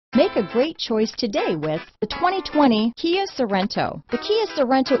Make a great choice today with the 2020 Kia Sorento. The Kia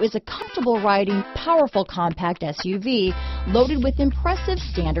Sorento is a comfortable riding, powerful compact SUV loaded with impressive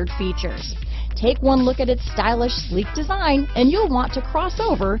standard features. Take one look at its stylish, sleek design and you'll want to cross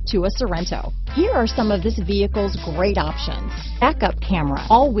over to a Sorento. Here are some of this vehicle's great options: backup camera,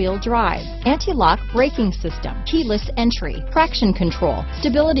 all-wheel drive, anti-lock braking system, keyless entry, traction control,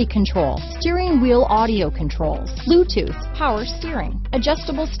 stability control, steering wheel audio controls, Bluetooth, power steering,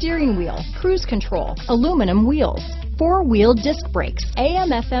 adjustable steering wheel, cruise control, aluminum wheels, four-wheel disc brakes,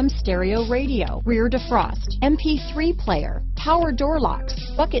 AM/FM stereo radio, rear defrost, MP3 player, power door locks,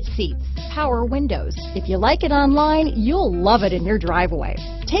 bucket seats, power windows. If you like it online, you'll love it in your driveway.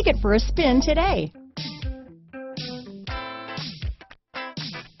 Take it for a spin today.